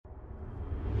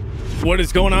What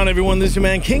is going on, everyone? This is your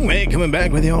man King May coming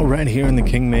back with y'all right here on the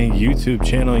King May YouTube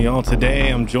channel. Y'all, today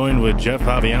I'm joined with Jeff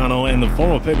Fabiano and the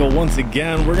Formal Pickle once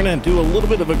again. We're gonna do a little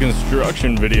bit of a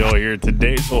construction video here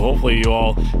today, so hopefully you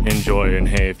all enjoy. And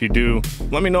hey, if you do,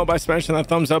 let me know by smashing that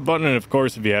thumbs up button. And of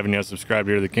course, if you haven't yet subscribed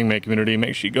here to the King May community,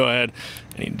 make sure you go ahead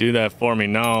and you do that for me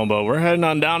now. But we're heading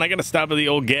on down. I gotta stop at the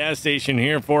old gas station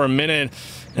here for a minute,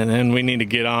 and then we need to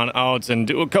get on out and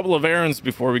do a couple of errands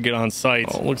before we get on site.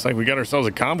 Oh, looks like we got ourselves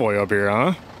a convoy up here,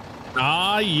 huh?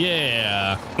 Ah,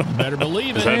 yeah. Better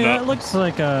believe it. Hey, that looks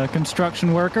like a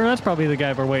construction worker. That's probably the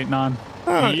guy we're waiting on.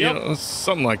 Yep. You know,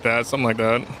 something like that. Something like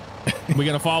that. We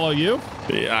gonna follow you?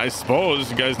 Yeah, I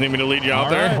suppose. You guys need me to lead you out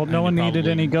there? I hope no one needed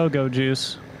any go-go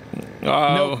juice.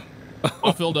 Nope.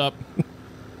 All filled up.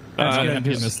 That's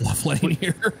empty in this left lane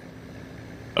here.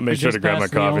 I made sure to grab my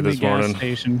coffee this morning.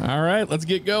 Station. All right, let's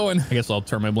get going. I guess I'll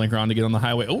turn my blinker on to get on the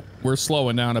highway. Oh, we're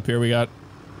slowing down up here. We got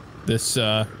this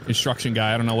construction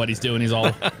guy. I don't know what he's doing. He's all...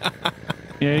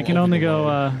 Yeah, you can only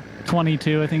go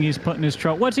 22. I think he's putting his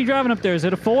truck. What's he driving up there? Is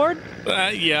it a Ford?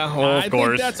 Yeah, well, of course. I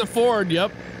think that's a Ford,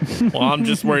 yep. Well, I'm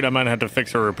just worried I might have to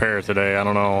fix a repair today. I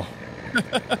don't know.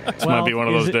 This might be one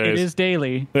of those days. It is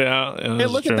daily. Yeah. Hey,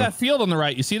 look at that field on the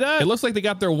right. You see that? It looks like they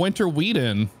got their winter wheat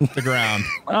in the ground.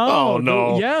 Oh,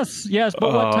 no. Yes.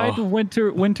 But what type of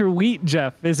winter wheat,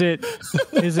 Jeff? Is it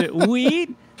wheat?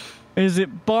 Is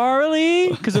it barley?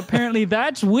 Because apparently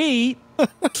that's wheat. We're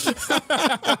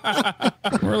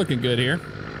looking good here.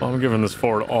 Well, I'm giving this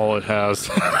Ford all it has.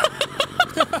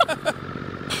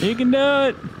 You can do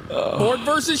it. Ford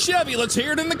versus Chevy. Let's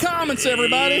hear it in the comments,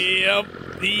 everybody.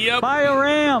 Yep. Buy a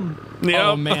Ram. Yep.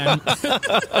 Oh, man.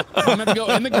 I'm going to go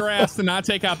in the grass to not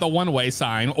take out the one-way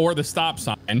sign or the stop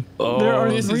sign. Oh, there are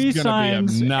this three is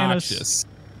signs. Be obnoxious.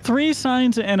 Three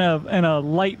signs and a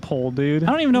light pole, dude. I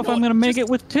don't even know if I'm going to make it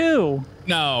with two.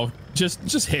 No,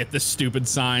 just hit the stupid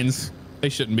signs. They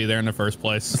shouldn't be there in the first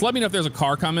place. Just let me know if there's a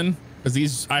car coming,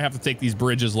 because I have to take these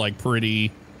bridges like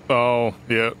pretty. Oh,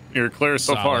 yeah. You're clear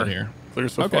so far. Here. Clear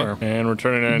so far. And we're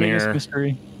turning in here.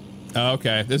 Mystery.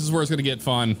 Okay, this is where it's going to get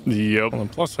fun. Yep. On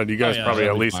the plus side, you guys probably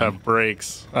at least have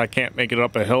brakes. I can't make it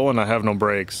up a hill, and I have no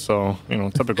brakes. So, you know,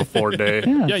 typical Ford day.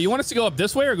 Yeah, you want us to go up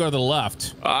this way or go to the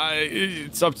left?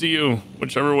 It's up to you.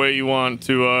 Whichever way you want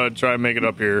to try and make it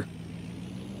up here.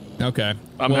 Okay.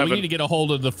 We need to get a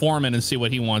hold of the foreman and see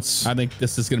what he wants. I think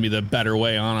this is going to be the better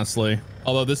way, honestly.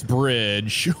 Although this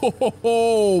bridge,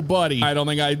 oh, buddy, I don't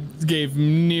think I gave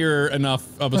near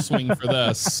enough of a swing for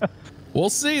this. We'll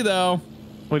see, though.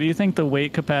 What do you think the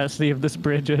weight capacity of this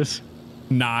bridge is?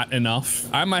 Not enough.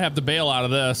 I might have to bail out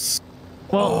of this.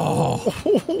 Well,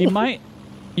 you might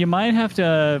have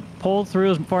to pull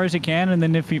through as far as you can, and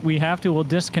then if we have to, we'll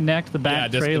disconnect the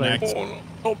back trailer. Oh,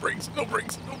 no brakes.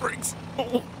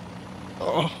 Oh.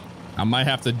 I might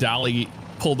have to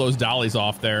pull those dollies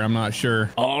off there. I'm not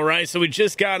sure. All right, so we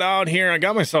just got out here. I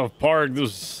got myself parked. This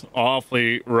was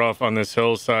awfully rough on this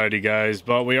hillside, you guys,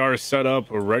 but we are set up.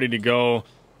 We're ready to go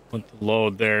with the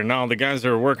load there. Now the guys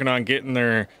are working on getting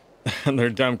their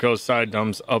Demco side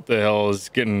dumps up the hill. Is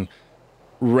getting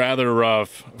rather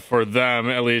rough for them,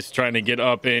 at least trying to get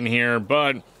up in here.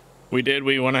 But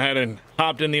we went ahead and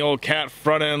hopped in the old Cat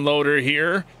front end loader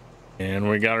here, and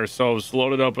we got ourselves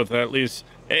loaded up with at least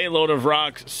a load of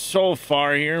rocks so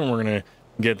far here, and we're gonna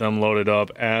get them loaded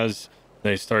up as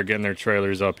they start getting their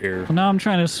trailers up here. Well, now I'm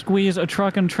trying to squeeze a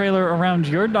truck and trailer around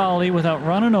your dolly without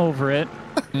running over it.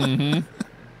 Mm-hmm.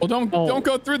 Well, don't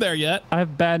go through there yet. I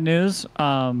have bad news.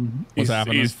 What's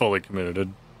happening? He's fully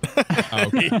committed.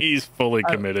 Okay. He's fully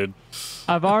committed.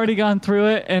 I've already gone through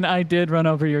it, and I did run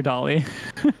over your dolly.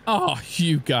 Oh,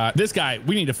 you got this guy.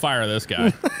 We need to fire this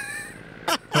guy.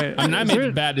 Wait, I mean, I made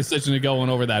a bad decision to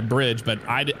going over that bridge, but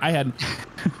I had.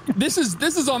 This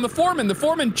is on the foreman. The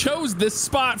foreman chose this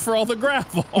spot for all the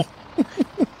gravel.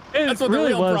 That's what really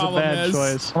the real was problem a bad is.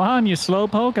 choice. Come on, you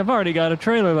slowpoke. I've already got a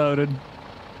trailer loaded.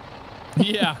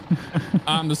 Yeah,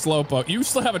 I'm the slowpoke. You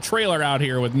still have a trailer out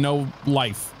here with no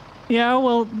life. Yeah,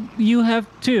 well, you have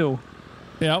two.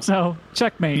 Yep. So,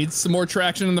 checkmate. Needs some more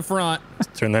traction in the front.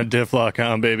 Let's turn that diff lock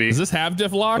on, baby. Does this have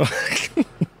diff lock?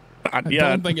 I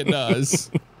don't think it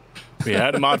does. We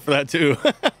had a mod for that too.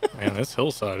 Man, this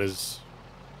hillside is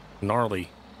gnarly.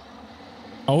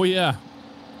 Oh, yeah.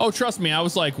 Oh, trust me. I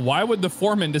was like, why would the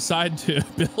foreman decide to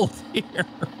build here?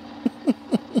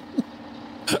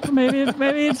 Maybe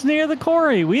it's near the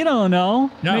quarry. We don't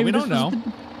know. No, maybe we don't know.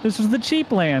 This is the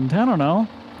cheap land. I don't know.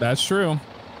 That's true.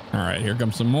 All right, here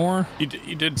comes some more. You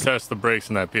did test the brakes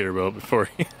in that Peterbilt before.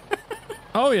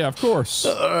 Oh, yeah, of course.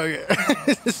 Okay.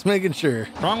 Just making sure.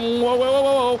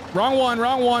 Whoa. Wrong one.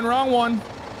 Wrong one.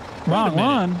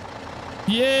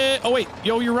 Yeah. Oh, wait.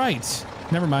 Yo, you're right.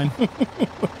 Never mind.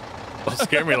 Don't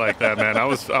scare me like that, man. I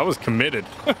was committed.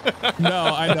 No,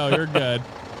 I know you're good.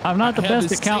 I'm not the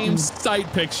best at counting. Same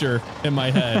sight picture in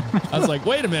my head. I was like,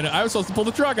 wait a minute, I was supposed to pull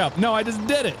the truck up. No, I just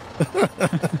did it.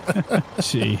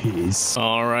 Jeez.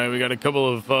 All right, we got a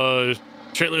couple of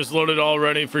trailers loaded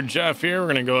already for Jeff here. We're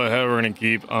gonna go ahead. We're gonna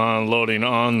keep on loading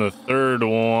on the third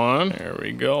one. There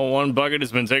we go. One bucket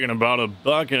has been taking about a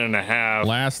bucket and a half.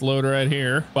 Last load right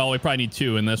here. Well, we probably need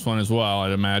 2 in this one as well,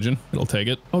 I'd imagine. It'll take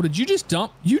it. Oh, did you just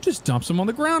dump? You just dumped some on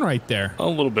the ground right there. A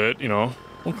little bit, you know.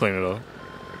 We'll clean it up.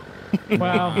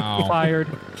 Wow. Fired.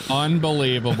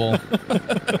 Unbelievable.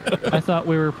 I thought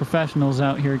we were professionals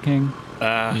out here, King.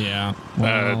 Yeah.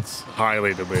 Well, That's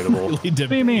highly debatable. really What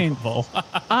do you mean?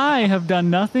 I have done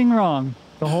nothing wrong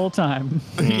the whole time.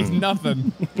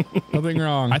 Nothing. Nothing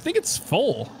wrong. I think it's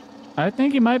full. I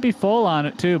think he might be full on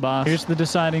it too, boss. Here's the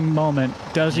deciding moment.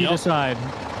 Does he decide?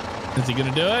 Is he going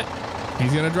to do it?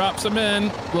 He's going to drop some in.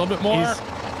 A little bit more.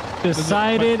 He's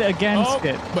decided against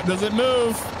it. But does it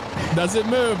move? Does it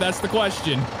move? That's the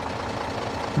question.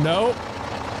 No.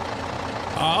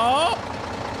 Oh.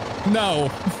 No.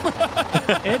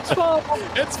 It's full.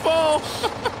 It's full.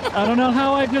 I don't know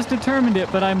how I just determined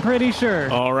it, but I'm pretty sure.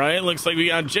 All right, looks like we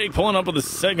got Jake pulling up with the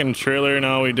second trailer.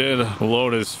 Now we did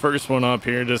load his first one up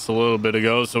here just a little bit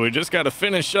ago, so we just got to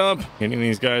finish up getting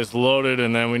these guys loaded,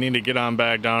 and then we need to get on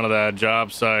back down to that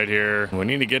job site here. We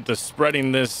need to get to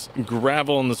spreading this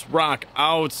gravel and this rock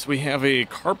out. We have a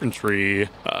carpentry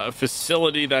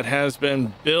facility that has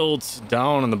been built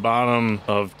down in the bottom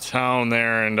of town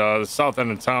there, and the south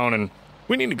end of town, and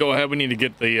we need to go ahead. We need to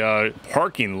get the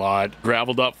parking lot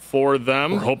graveled up for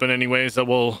them. We're hoping anyways that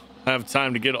we'll have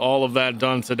time to get all of that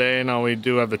done today. Now we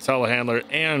do have the telehandler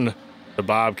and the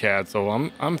Bobcat, so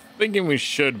I'm thinking we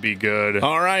should be good.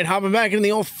 All right, hopping back in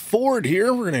the old Ford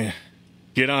here. We're gonna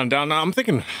get on down now. I'm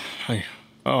thinking,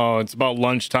 oh, it's about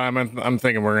lunchtime. I'm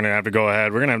thinking we're gonna have to go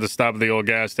ahead. We're gonna have to stop at the old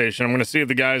gas station. I'm gonna see if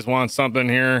the guys want something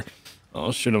here.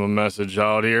 I'll shoot them a message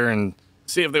out here and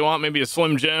see if they want maybe a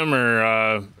Slim Jim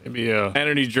or maybe a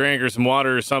energy drink or some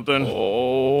water or something.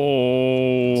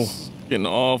 Oh, getting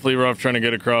awfully rough trying to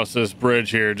get across this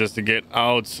bridge here just to get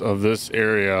out of this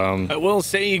area. I will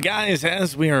say, you guys,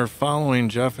 as we are following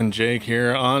Jeff and Jake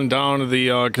here on down to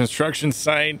the construction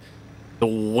site, the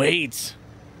weight,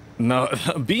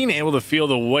 being able to feel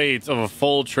the weight of a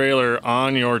full trailer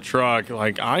on your truck,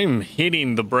 like I'm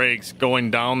hitting the brakes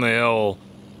going down the hill,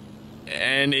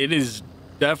 and it is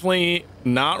definitely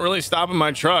not really stopping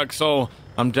my truck. So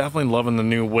I'm definitely loving the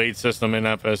new weight system in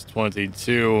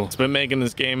FS22. It's been making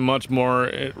this game much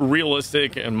more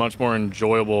realistic and much more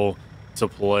enjoyable to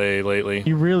play lately.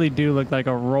 You really do look like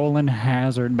a rolling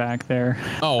hazard back there.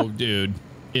 Oh, dude,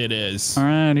 it is. All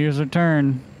right, here's our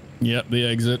turn. Yep, the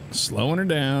exit. Slowing her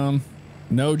down.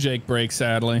 No Jake brake,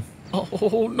 sadly.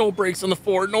 Oh, no brakes on the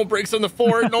Ford. No brakes on the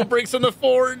Ford. No brakes on the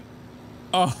Ford.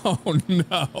 Oh,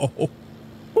 no.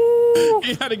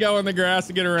 You had to go in the grass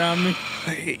to get around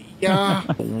me. Yeah.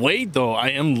 Weight, though, I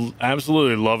am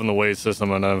absolutely loving the weight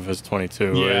system on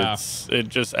FS22. Yeah. It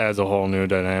just adds a whole new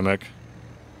dynamic.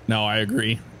 No, I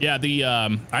agree. Yeah,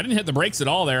 I didn't hit the brakes at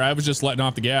all there. I was just letting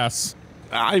off the gas.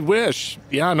 I wish.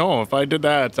 Yeah, no, if I did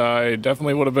that, I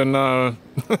definitely would have been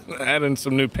adding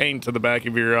some new paint to the back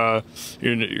of your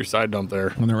side dump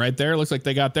there. When they're right there, looks like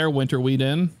they got their winter wheat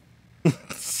in.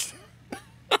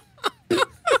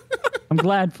 I'm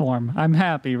glad for him. I'm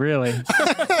happy, really.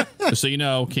 Just so you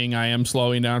know, King, I am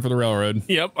slowing down for the railroad.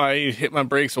 Yep, I hit my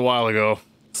brakes a while ago.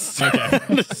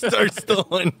 Okay. Start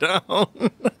slowing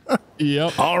down.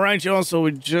 Yep. All right, y'all. So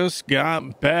we just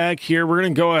got back here. We're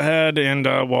going to go ahead and,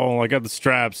 well, I got the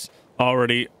straps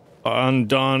already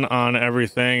undone on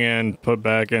everything and put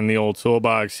back in the old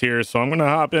toolbox here. So I'm going to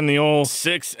hop in the old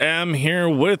 6M here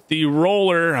with the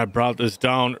roller. I brought this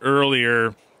down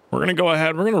earlier. We're going to go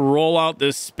ahead. We're going to roll out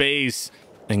this space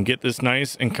and get this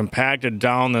nice and compacted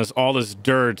down all this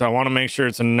dirt. I want to make sure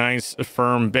it's a nice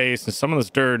firm base, and some of this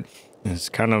dirt is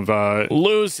kind of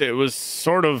loose. It was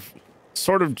sort of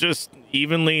just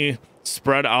evenly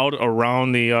spread out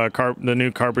around the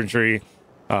new carpentry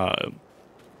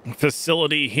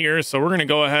facility here. So we're going to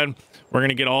go ahead. We're going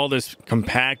to get all this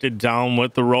compacted down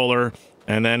with the roller,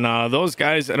 and then those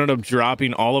guys ended up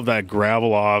dropping all of that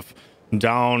gravel off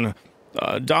down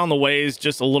the ways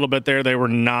just a little bit there. They were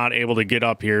not able to get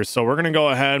up here, so we're gonna go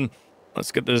ahead,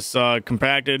 let's get this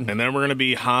compacted, and then we're gonna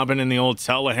be hopping in the old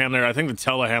telehandler. I think the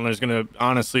telehandler is gonna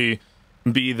honestly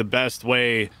be the best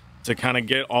way to kind of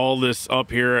get all this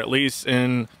up here, at least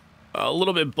in a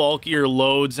little bit bulkier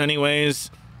loads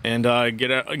anyways, and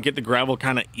get the gravel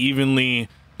kind of evenly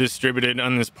distributed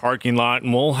on this parking lot.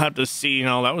 And we'll have to see.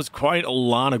 That was quite a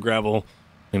lot of gravel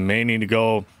we may need to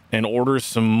go and order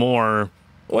some more,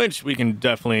 which we can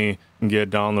definitely get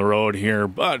down the road here.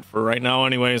 But for right now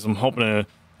anyways, I'm hoping to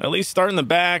at least start in the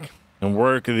back and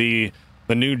work the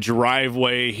new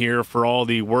driveway here for all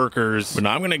the workers. But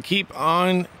I'm going to keep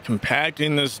on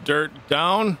compacting this dirt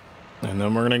down, and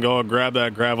then we're going to go grab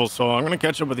that gravel. So I'm going to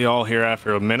catch up with you all here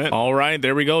after a minute. All right,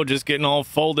 there we go. Just getting all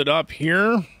folded up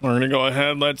here. We're going to go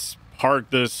ahead. Let's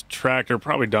park this tractor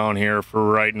probably down here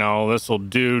for right now. This will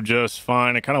do just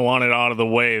fine. I kind of want it out of the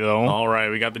way though. All right,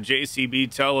 we got the JCB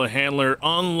telehandler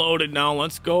unloaded now.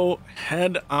 Let's go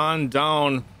head on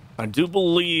down. I do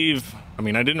believe, I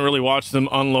mean, I didn't really watch them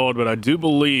unload, but I do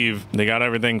believe they got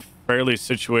everything fairly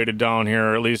situated down here,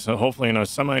 or at least hopefully in a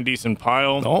semi-decent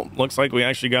pile. Oh, looks like we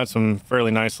actually got some fairly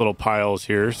nice little piles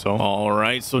here. So, all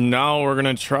right, so now we're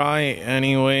going to try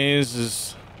anyways,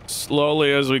 as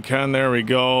slowly as we can. There we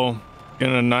go.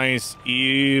 Getting a nice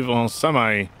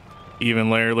semi-even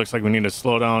layer. Looks like we need to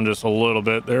slow down just a little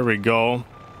bit. There we go.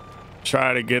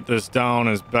 Try to get this down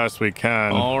as best we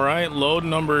can. All right, load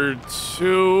number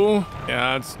 2.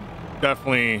 Yeah, it's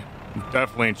definitely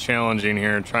challenging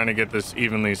here, trying to get this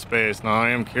evenly spaced. Now I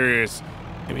am curious,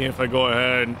 maybe if I go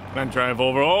ahead and drive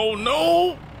over. Oh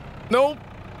no, nope,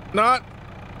 not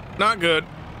good.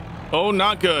 Oh,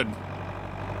 not good.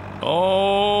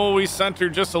 Oh, we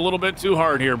centered just a little bit too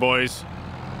hard here, boys.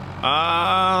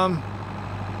 All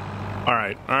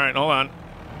right, hold on.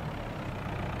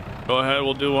 Go ahead,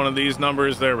 we'll do one of these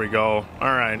numbers. There we go.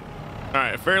 All right,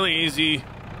 fairly easy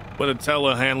with a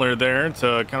telehandler there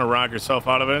to kind of rock yourself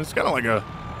out of it. It's kind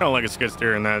of like a skid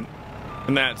steer in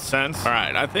that sense. All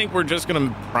right, I think we're just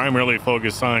gonna primarily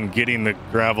focus on getting the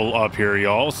gravel up here,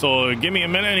 y'all. So give me a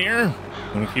minute here.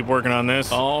 I'm gonna keep working on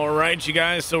this. All right, you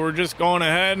guys, so we're just going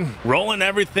ahead, rolling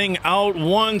everything out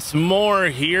once more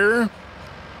here.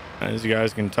 As you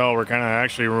guys can tell, we're kind of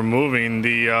actually removing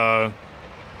the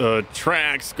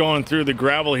tracks going through the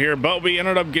gravel here, but we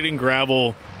ended up getting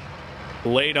gravel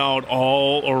laid out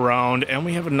all around, and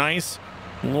we have a nice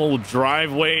little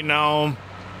driveway now,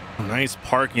 a nice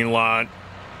parking lot,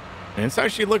 and it's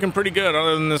actually looking pretty good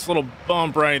other than this little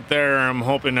bump right there. I'm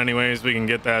hoping anyways we can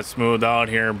get that smoothed out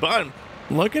here, but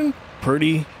looking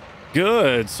pretty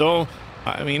good. So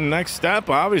I mean, next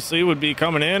step obviously would be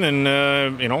coming in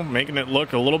and you know, making it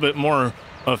look a little bit more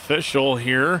official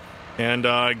here, and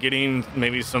getting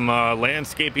maybe some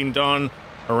landscaping done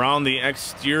around the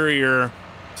exterior.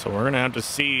 So we're gonna have to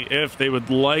see if they would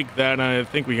like that. I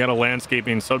think we got a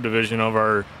landscaping subdivision of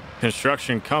our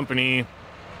construction company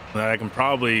that I can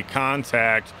probably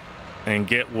contact and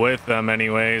get with them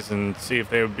anyways, and see if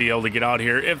they would be able to get out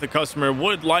here if the customer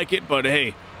would like it. But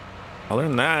hey, other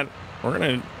than that, we're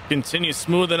gonna continue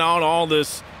smoothing out all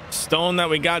this stone that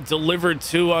we got delivered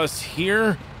to us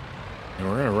here, and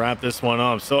we're gonna wrap this one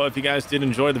up. So if you guys did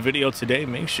enjoy the video today,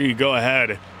 make sure you go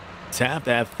ahead, tap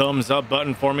that thumbs up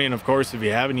button for me, and of course, if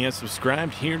you haven't yet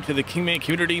subscribed here to the KingMate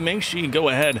community, make sure you go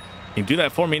ahead and do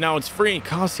that for me now. It's free, it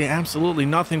costs you absolutely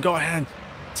nothing. Go ahead,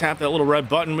 tap that little red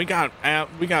button. We got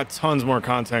tons more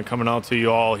content coming out to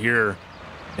you all here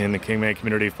in the KingMate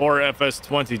community for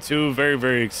FS22.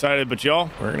 Very excited. But y'all,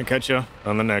 we're gonna catch you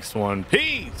on the next one.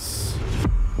 Peace.